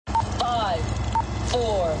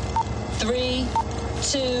4, 3,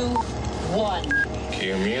 2, 1.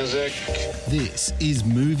 Cue music. This is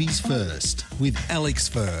Movies First with Alex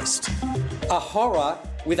First. A horror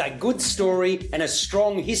with a good story and a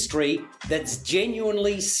strong history that's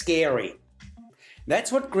genuinely scary. That's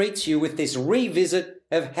what greets you with this revisit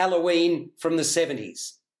of Halloween from the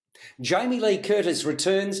 70s. Jamie Lee Curtis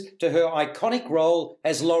returns to her iconic role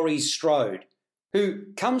as Laurie Strode,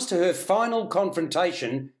 who comes to her final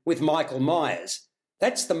confrontation with Michael Myers.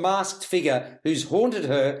 That's the masked figure who's haunted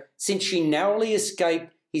her since she narrowly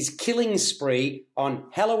escaped his killing spree on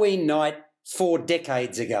Halloween night 4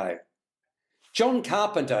 decades ago. John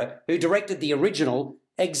Carpenter, who directed the original,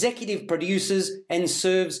 executive produces and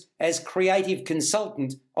serves as creative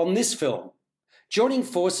consultant on this film, joining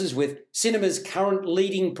forces with cinema's current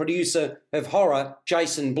leading producer of horror,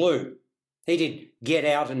 Jason Blum. He did Get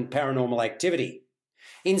Out and Paranormal Activity.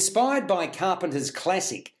 Inspired by Carpenter's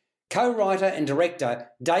classic, co-writer and director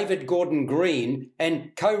David Gordon Green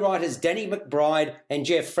and co-writers Danny McBride and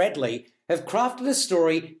Jeff Fradley have crafted a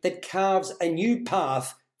story that carves a new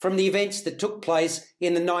path from the events that took place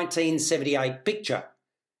in the 1978 picture.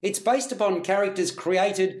 It's based upon characters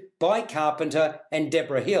created by Carpenter and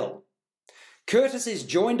Deborah Hill. Curtis is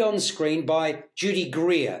joined on screen by Judy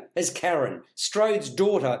Greer as Karen, Strode's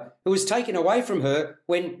daughter, who was taken away from her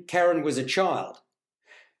when Karen was a child.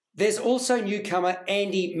 There's also newcomer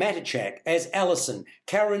Andy Matichak as Allison,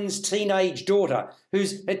 Karen's teenage daughter,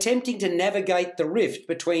 who's attempting to navigate the rift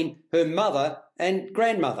between her mother and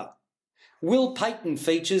grandmother. Will Payton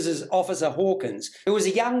features as Officer Hawkins, who was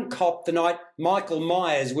a young cop the night Michael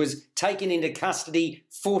Myers was taken into custody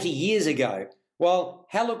 40 years ago, while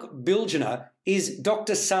Haluk Bilginer is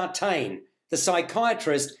Dr. Sartain, the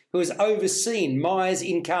psychiatrist who has overseen Myers'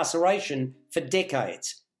 incarceration for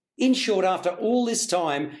decades. In short, after all this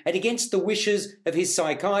time, and against the wishes of his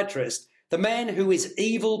psychiatrist, the man who is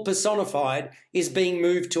evil personified is being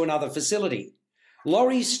moved to another facility.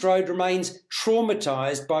 Laurie Strode remains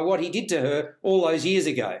traumatised by what he did to her all those years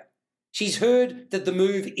ago. She's heard that the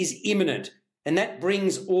move is imminent, and that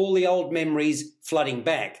brings all the old memories flooding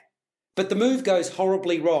back. But the move goes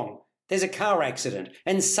horribly wrong. There's a car accident,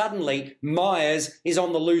 and suddenly Myers is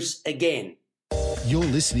on the loose again. You're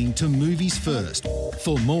listening to Movies First.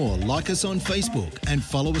 For more, like us on Facebook and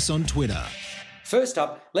follow us on Twitter. First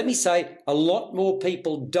up, let me say a lot more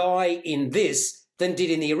people die in this than did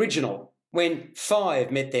in the original, when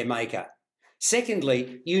 5 met their maker.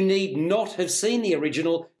 Secondly, you need not have seen the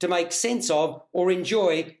original to make sense of or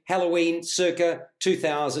enjoy Halloween circa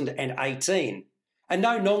 2018. And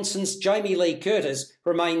no-nonsense Jamie Lee Curtis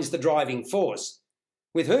remains the driving force.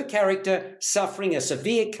 With her character suffering a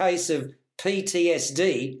severe case of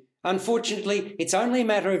PTSD, unfortunately, it's only a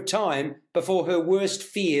matter of time before her worst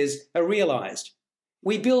fears are realised.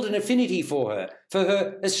 We build an affinity for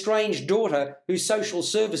her estranged daughter whose social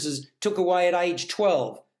services took away at age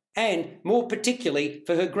 12, and more particularly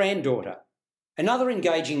for her granddaughter. Another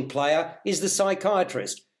engaging player is the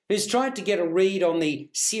psychiatrist, who's tried to get a read on the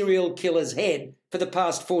serial killer's head for the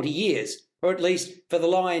past 40 years, or at least for the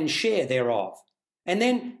lion's share thereof. And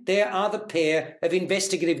then there are the pair of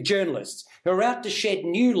investigative journalists who are out to shed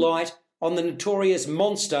new light on the notorious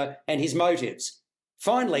monster and his motives.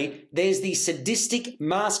 Finally, there's the sadistic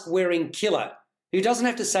mask-wearing killer who doesn't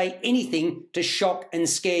have to say anything to shock and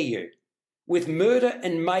scare you. With murder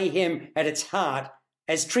and mayhem at its heart,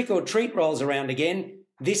 as Trick or Treat rolls around again,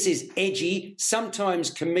 this is edgy,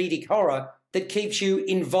 sometimes comedic horror that keeps you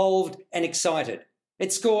involved and excited.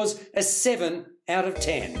 It scores a 7 out of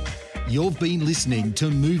 10. You've been listening to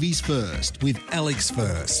Movies First with Alex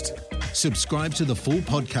First. Subscribe to the full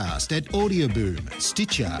podcast at Audioboom,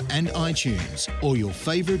 Stitcher and iTunes, or your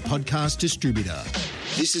favourite podcast distributor.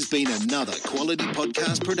 This has been another quality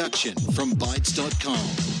podcast production from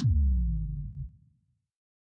Bytes.com.